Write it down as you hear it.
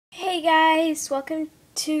Hey guys, welcome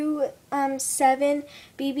to 7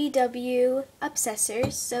 BBW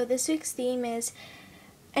Obsessors. So this week's theme is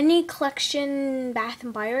any collection Bath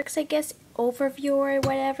and Body Works, I guess, overview or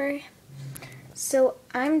whatever. So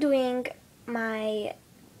I'm doing my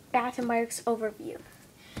Bath and Body Works overview.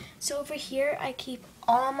 So over here I keep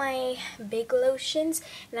all my big lotions,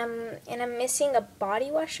 and I'm missing a body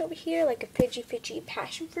wash over here, like a Fidgy Fidgy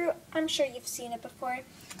Passion Fruit. I'm sure you've seen it before.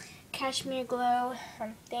 Cashmere Glow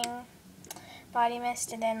thing, body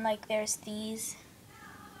mist, and then like there's these.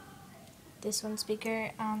 This one's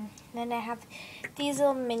bigger. Then I have these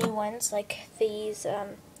little mini ones, like these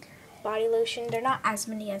body lotion. They're not as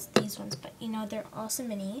many as these ones, but you know they're also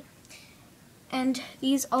mini. And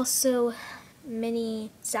these also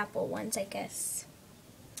mini sample ones, I guess.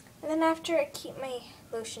 And then after I keep my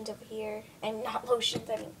lotions over here, and not lotions,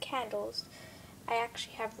 I mean candles. I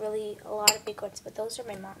actually have really a lot of big ones, but those are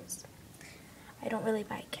my mom's. I don't really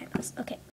buy candles. Okay.